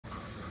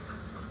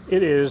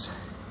It is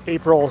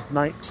April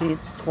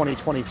 19th,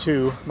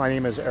 2022. My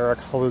name is Eric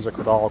Haluzek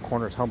with All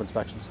Corners Home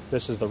Inspections.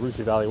 This is the roof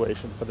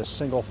evaluation for this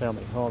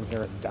single-family home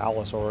here in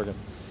Dallas, Oregon.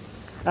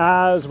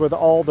 As with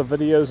all the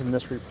videos in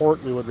this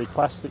report, we would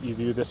request that you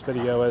view this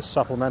video as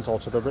supplemental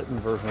to the written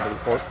version of the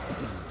report,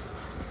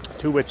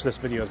 to which this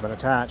video has been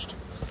attached.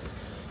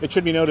 It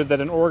should be noted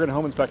that an Oregon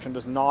home inspection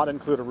does not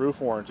include a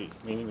roof warranty,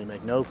 meaning we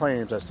make no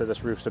claims as to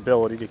this roof's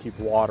ability to keep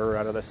water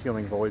out of the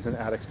ceiling voids and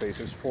attic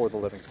spaces for the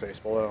living space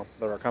below.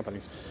 There are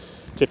companies,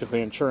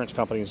 typically insurance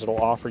companies, that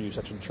will offer you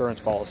such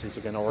insurance policies.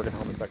 Again, Oregon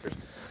home inspectors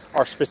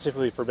are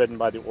specifically forbidden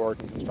by the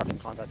Oregon Construction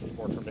Contractors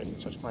Board from making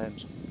such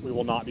claims. We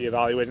will not be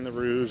evaluating the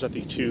roofs at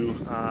the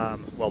the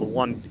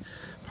one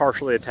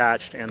partially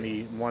attached and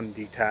the one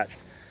detached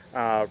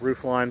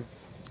roof line.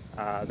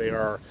 They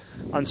are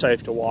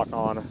unsafe to walk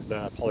on.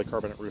 The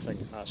polycarbonate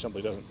roofing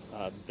simply doesn't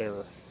bear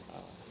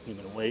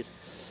human weight.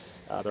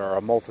 There are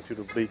a multitude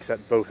of leaks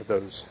at both of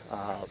those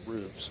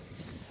roofs.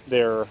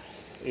 There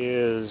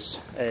is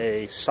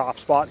a soft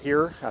spot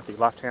here at the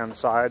left-hand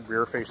side,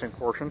 rear-facing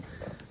portion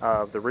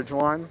of the ridge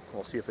line.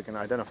 We'll see if we can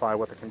identify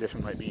what the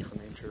condition might be from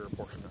the interior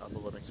portion of the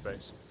living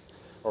space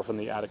or from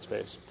the attic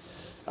space.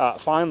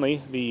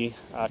 Finally, the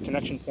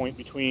connection point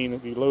between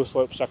the low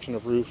slope section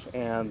of roof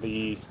and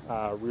the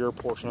rear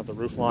portion of the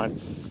roof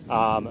line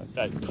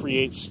that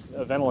creates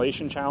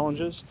ventilation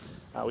challenges.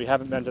 We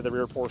haven't been to the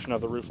rear portion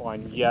of the roof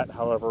line yet.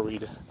 However, we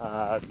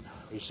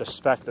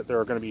suspect that there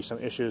are going to be some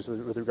issues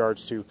with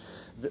regards to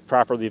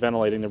properly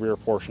ventilating the rear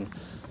portion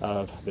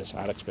of this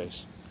attic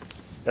space.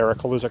 Eric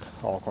Haluzek,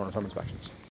 All Corners Home Inspections.